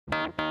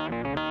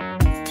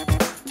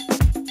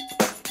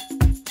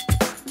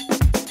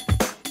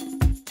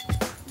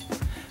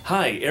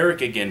Hi,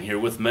 Eric again here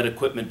with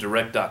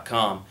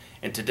MedEquipmentDirect.com,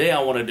 and today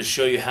I wanted to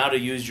show you how to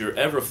use your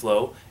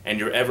EverFlo and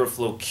your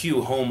EverFlo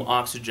Q home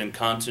oxygen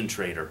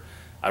concentrator.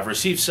 I've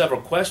received several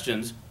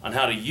questions on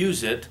how to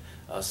use it,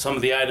 some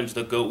of the items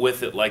that go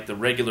with it, like the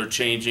regular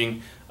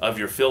changing of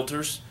your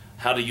filters,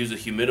 how to use a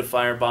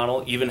humidifier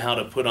bottle, even how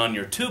to put on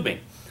your tubing.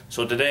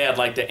 So today I'd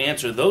like to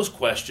answer those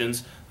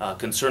questions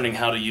concerning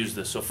how to use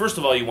this. So first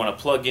of all, you want to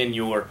plug in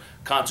your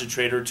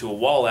concentrator to a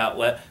wall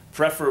outlet,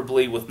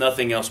 preferably with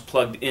nothing else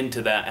plugged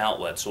into that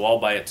outlet, so all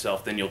by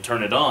itself. Then you'll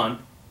turn it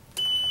on.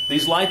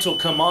 These lights will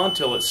come on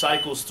till it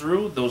cycles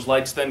through. Those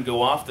lights then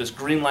go off. This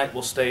green light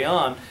will stay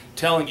on,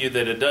 telling you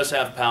that it does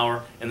have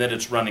power and that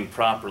it's running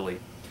properly.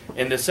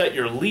 And to set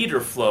your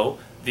liter flow,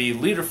 the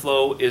liter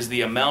flow is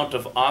the amount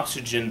of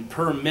oxygen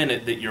per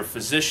minute that your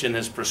physician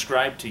has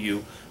prescribed to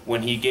you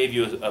when he gave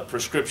you a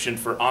prescription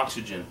for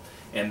oxygen.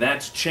 And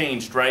that's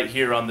changed right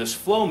here on this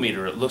flow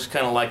meter. It looks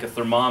kind of like a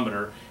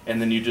thermometer,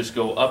 and then you just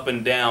go up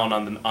and down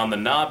on the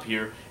knob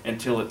here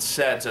until it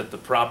sets at the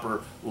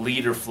proper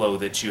liter flow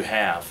that you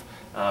have.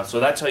 So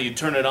that's how you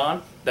turn it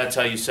on. That's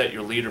how you set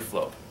your liter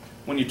flow.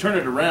 When you turn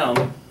it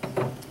around,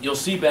 you'll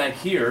see back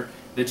here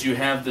that you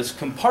have this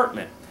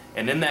compartment.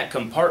 And in that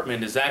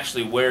compartment is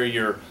actually where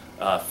your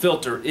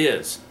filter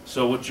is.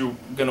 So what you're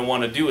going to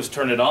want to do is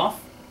turn it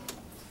off.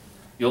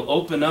 You'll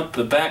open up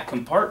the back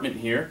compartment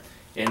here,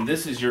 and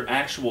this is your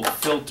actual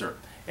filter.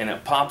 And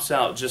it pops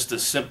out just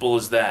as simple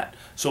as that.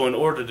 So in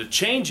order to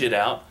change it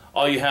out,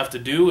 all you have to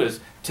do is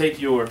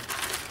take your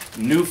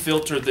new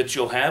filter that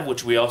you'll have,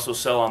 which we also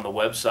sell on the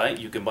website.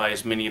 You can buy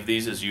as many of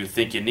these as you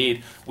think you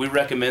need. We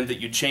recommend that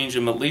you change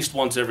them at least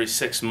once every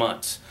 6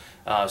 months.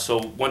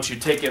 So once you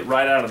take it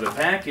right out of the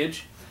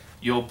package,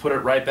 you'll put it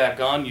right back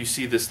on. You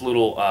see this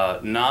little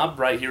knob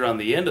right here on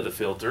the end of the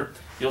filter.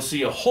 You'll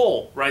see a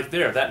hole right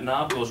there. That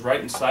knob goes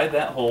right inside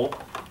that hole,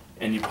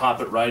 and you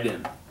pop it right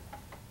in.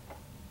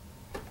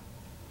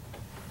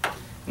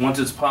 Once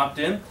it's popped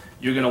in,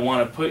 you're going to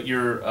want to put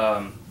your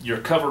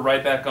cover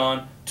right back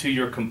on to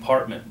your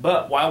compartment.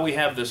 But while we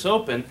have this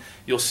open,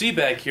 you'll see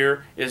back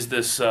here is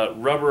this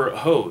rubber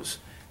hose.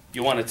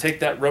 You want to take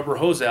that rubber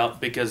hose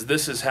out because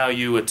this is how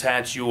you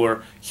attach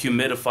your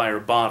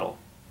humidifier bottle.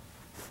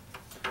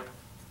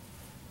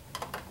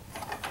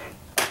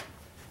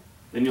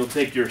 Then you'll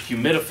take your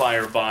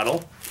humidifier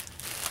bottle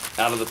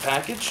out of the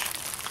package.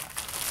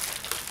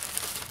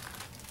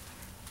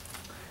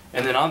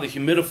 And then on the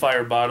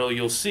humidifier bottle,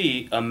 you'll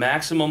see a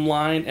maximum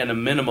line and a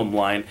minimum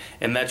line,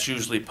 and that's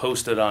usually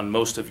posted on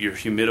most of your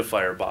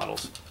humidifier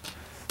bottles.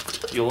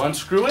 You'll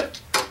unscrew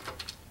it.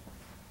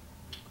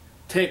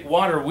 Take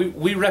water.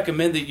 We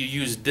recommend that you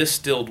use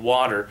distilled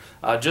water,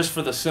 just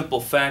for the simple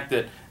fact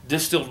that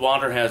distilled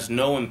water has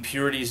no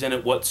impurities in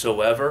it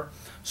whatsoever.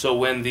 So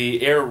when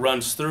the air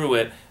runs through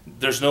it,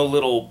 there's no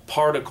little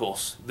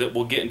particles that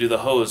will get into the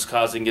hose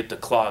causing it to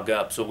clog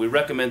up. So we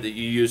recommend that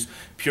you use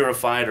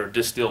purified or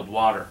distilled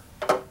water.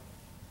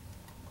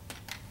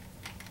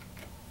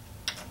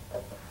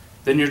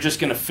 Then you're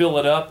just going to fill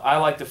it up. I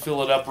like to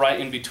fill it up right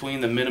in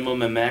between the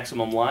minimum and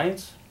maximum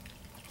lines.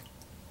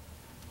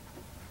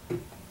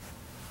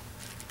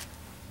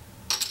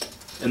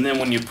 And then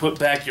when you put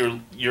back your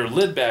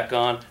lid back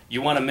on,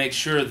 you want to make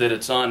sure that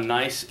it's on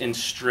nice and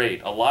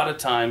straight. A lot of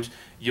times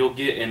you'll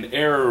get an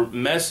error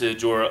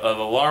message, or an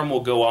alarm will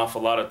go off a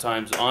lot of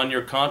times on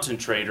your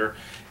concentrator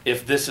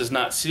if this is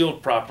not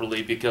sealed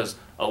properly, because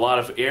a lot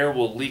of air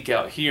will leak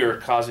out here,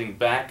 causing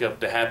backup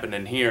to happen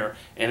in here,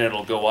 and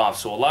it'll go off.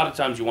 So a lot of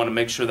times you want to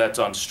make sure that's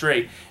on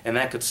straight, and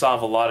that could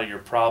solve a lot of your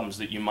problems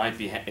that you might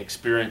be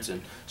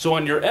experiencing. So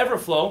on your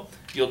EverFlo,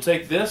 you'll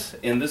take this,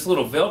 and this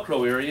little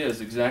Velcro area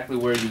is exactly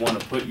where you want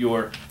to put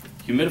your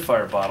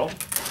humidifier bottle.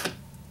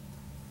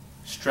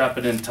 Strap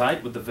it in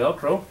tight with the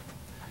Velcro.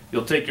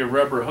 You'll take your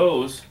rubber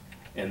hose,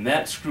 and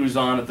that screws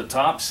on at the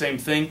top. Same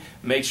thing,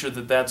 make sure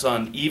that that's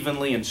on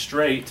evenly and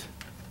straight.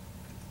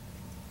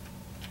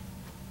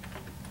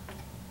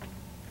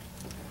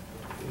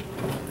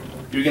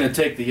 You're going to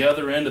take the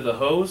other end of the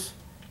hose.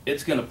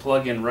 It's going to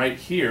plug in right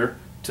here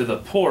to the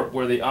port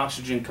where the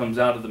oxygen comes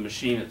out of the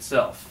machine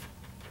itself.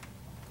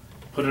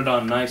 Put it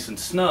on nice and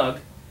snug,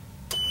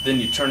 then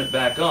you turn it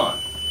back on.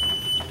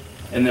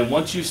 And then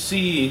once you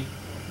see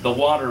the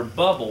water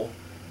bubble,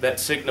 that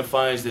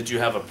signifies that you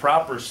have a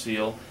proper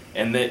seal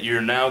and that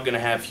you're now going to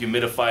have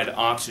humidified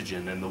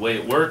oxygen. And the way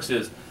it works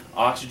is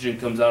oxygen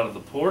comes out of the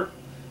port,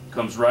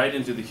 comes right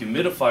into the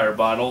humidifier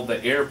bottle,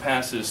 the air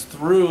passes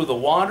through the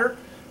water,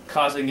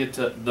 causing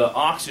the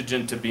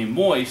oxygen to be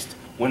moist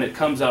when it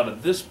comes out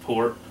of this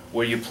port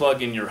where you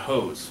plug in your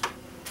hose.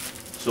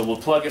 So we'll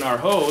plug in our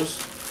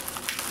hose.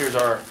 Here's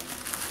our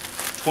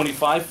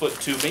 25-foot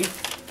tubing.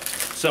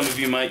 Some of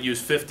you might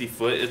use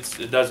 50-foot.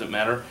 It doesn't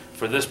matter.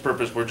 For this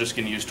purpose, we're just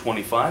going to use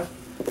 25.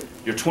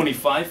 Your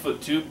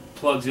 25-foot tube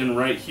plugs in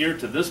right here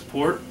to this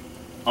port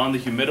on the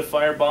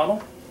humidifier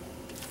bottle.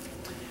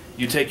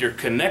 You take your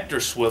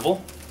connector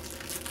swivel.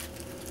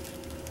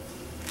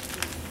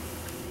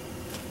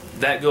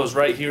 That goes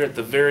right here at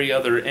the very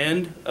other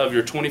end of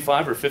your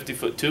 25 or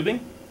 50-foot tubing,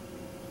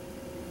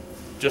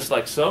 just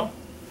like so.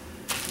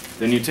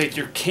 Then you take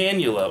your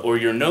cannula or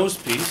your nose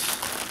piece,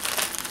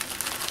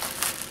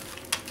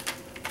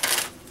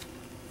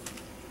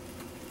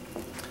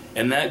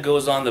 and that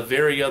goes on the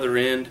very other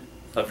end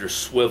of your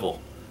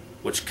swivel,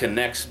 which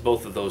connects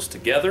both of those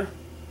together.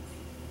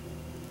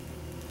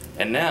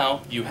 And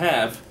now you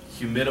have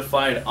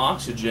humidified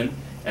oxygen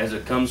as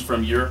it comes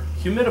from your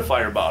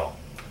humidifier bottle.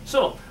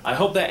 So I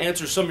hope that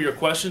answers some of your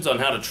questions on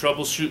how to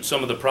troubleshoot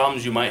some of the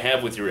problems you might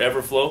have with your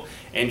EverFlo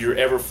and your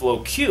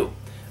EverFlo Q.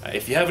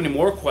 If you have any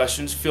more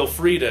questions, feel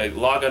free to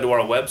log onto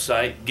our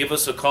website, give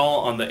us a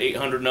call on the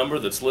 800 number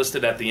that's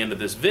listed at the end of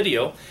this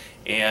video,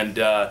 and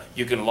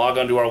you can log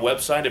onto our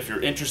website if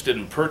you're interested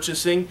in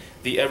purchasing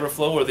the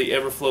EverFlo or the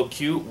EverFlo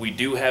Q. We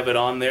do have it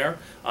on there.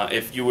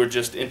 If you were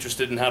just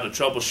interested in how to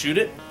troubleshoot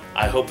it,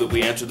 I hope that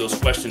we answered those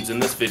questions in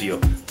this video.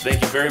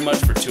 Thank you very much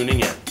for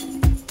tuning in.